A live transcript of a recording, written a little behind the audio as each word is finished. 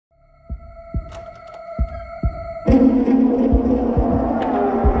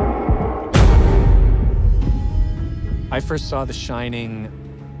I first saw The Shining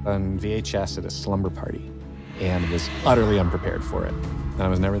on VHS at a slumber party and was utterly unprepared for it. And I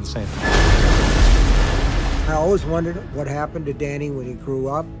was never the same. I always wondered what happened to Danny when he grew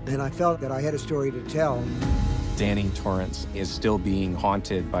up, and I felt that I had a story to tell. Danny Torrance is still being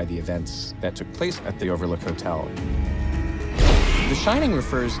haunted by the events that took place at the Overlook Hotel. The Shining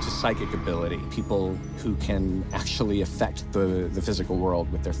refers to psychic ability, people who can actually affect the physical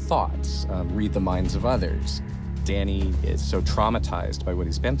world with their thoughts, read the minds of others. Danny is so traumatized by what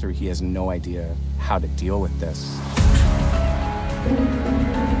he's been through, he has no idea how to deal with this.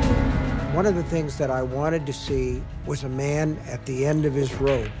 One of the things that I wanted to see was a man at the end of his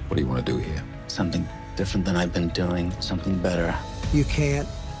rope. What do you want to do here? Something different than I've been doing, something better. You can't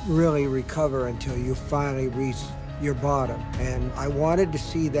really recover until you finally reach your bottom. And I wanted to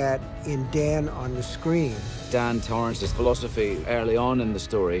see that in Dan on the screen. Dan Torrance's philosophy early on in the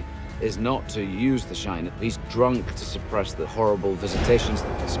story is not to use the shine. He's drunk to suppress the horrible visitations,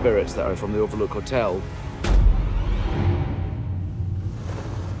 the spirits that are from the Overlook Hotel.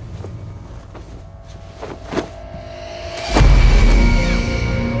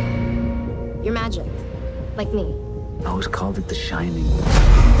 You're magic, like me. I always called it The Shining.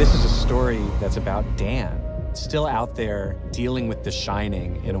 This is a story that's about Dan, still out there dealing with the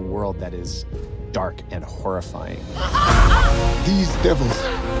shining in a world that is dark and horrifying. These devils,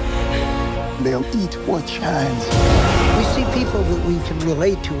 they'll eat what shines. We see people that we can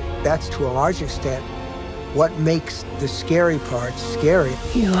relate to. That's, to a large extent, what makes the scary parts scary.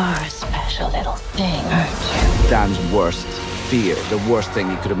 You are a special little thing, aren't you? Dan's worst fear, the worst thing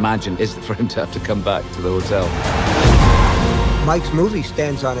he could imagine, is for him to have to come back to the hotel. Mike's movie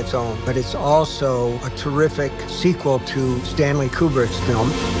stands on its own, but it's also a terrific sequel to Stanley Kubrick's film.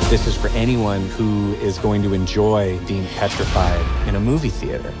 This is for anyone who is going to enjoy being petrified in a movie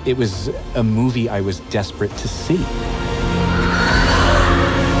theater. It was a movie I was desperate to see.